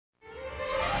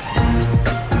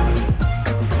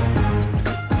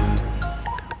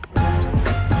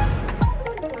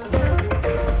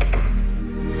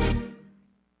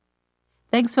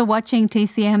Thanks for watching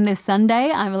TCM this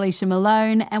Sunday. I'm Alicia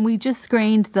Malone, and we just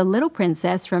screened The Little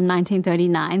Princess from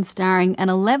 1939, starring an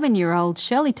 11-year-old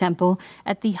Shirley Temple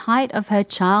at the height of her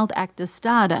child actor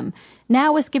stardom.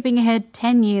 Now we're skipping ahead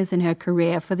 10 years in her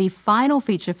career for the final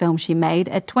feature film she made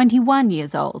at 21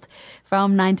 years old.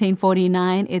 From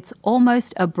 1949, it's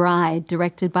Almost a Bride,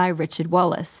 directed by Richard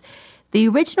Wallace. The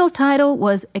original title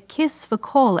was A Kiss for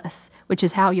Corliss, which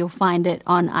is how you'll find it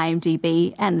on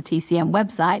IMDb and the TCM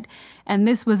website. And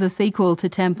this was a sequel to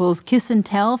Temple's Kiss and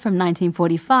Tell from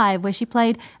 1945, where she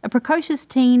played a precocious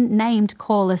teen named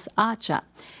Corliss Archer.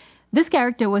 This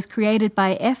character was created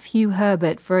by F. Hugh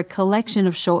Herbert for a collection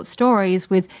of short stories,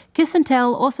 with Kiss and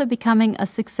Tell also becoming a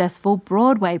successful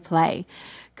Broadway play.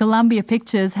 Columbia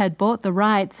Pictures had bought the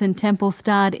rights, and Temple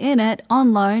starred in it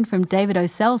on loan from David O.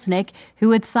 Selznick,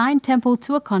 who had signed Temple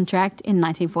to a contract in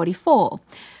 1944.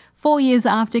 4 years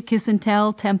after Kiss and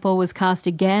Tell, Temple was cast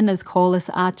again as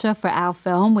Corliss Archer for our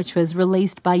film, which was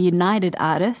released by United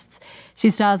Artists.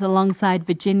 She stars alongside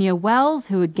Virginia Wells,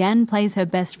 who again plays her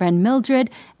best friend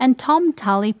Mildred, and Tom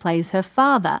Tully plays her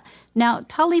father. Now,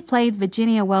 Tully played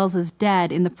Virginia Wells'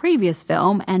 dad in the previous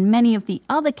film, and many of the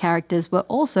other characters were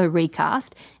also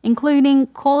recast, including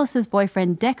Corliss's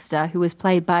boyfriend Dexter, who was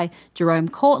played by Jerome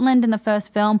Cortland in the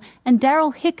first film, and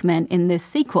Daryl Hickman in this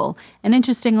sequel. And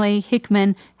interestingly,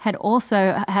 Hickman had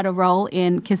also had a role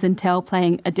in Kiss and Tell,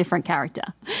 playing a different character.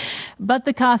 But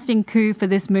the casting coup for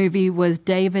this movie was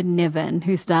David Niven,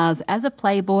 who stars as a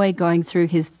playboy going through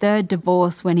his third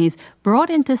divorce when he's brought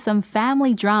into some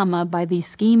family drama by the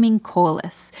scheming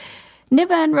Corliss.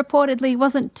 Niven reportedly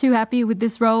wasn't too happy with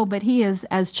this role, but he is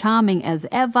as charming as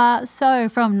ever. So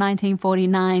from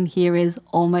 1949, here is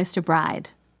Almost a Bride.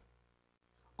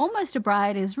 Almost a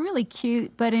Bride is really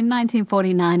cute, but in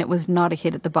 1949 it was not a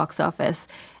hit at the box office,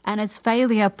 and its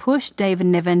failure pushed David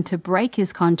Niven to break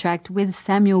his contract with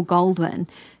Samuel Goldwyn.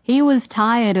 He was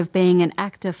tired of being an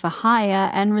actor for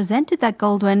hire and resented that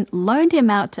Goldwyn loaned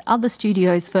him out to other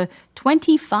studios for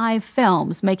 25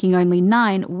 films, making only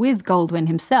 9 with Goldwyn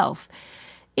himself.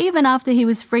 Even after he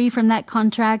was free from that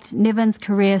contract, Niven's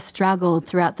career struggled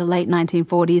throughout the late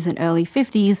 1940s and early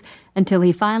 50s until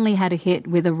he finally had a hit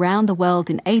with Around the World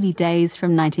in 80 Days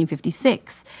from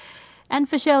 1956. And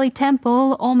for Shirley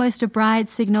Temple, Almost a Bride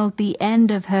signaled the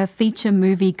end of her feature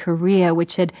movie career,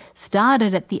 which had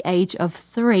started at the age of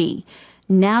 3.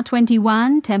 Now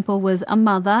 21, Temple was a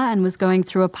mother and was going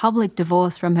through a public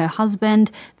divorce from her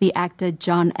husband, the actor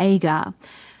John Agar.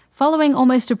 Following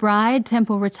Almost a Bride,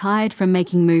 Temple retired from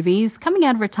making movies, coming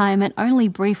out of retirement only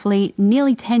briefly,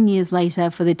 nearly 10 years later,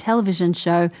 for the television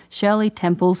show Shirley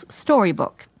Temple's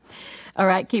Storybook. All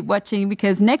right, keep watching,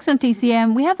 because next on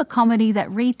TCM, we have a comedy that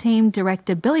reteamed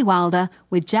director Billy Wilder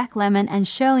with Jack Lemmon and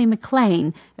Shirley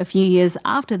MacLaine a few years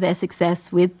after their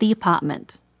success with The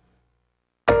Apartment.